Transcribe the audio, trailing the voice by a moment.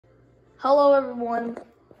Hello everyone,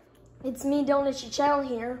 it's me, Donut Channel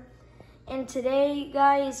here, and today,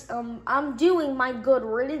 guys, I'm doing my Good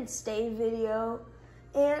Riddance Day video,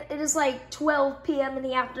 and it is like 12 p.m. in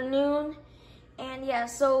the afternoon, and yeah,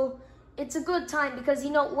 so it's a good time because,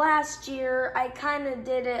 last year I kind of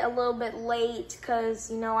did it a little bit late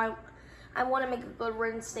because, I want to make a Good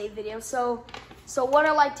Riddance Day video, so what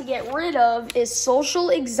I like to get rid of is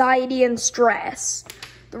social anxiety and stress.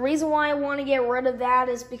 The reason why I want to get rid of that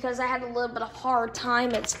is because I had a little bit of hard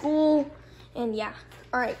time at school, and yeah.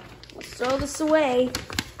 All right, let's throw this away.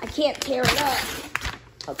 I can't tear it up.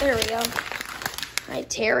 Oh, there we go. I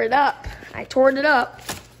tear it up. I tore it up.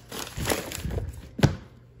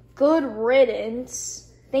 Good riddance.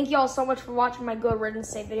 Thank you all so much for watching my Good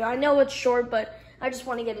Riddance Day video. I know it's short, but I just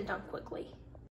want to get it done quickly.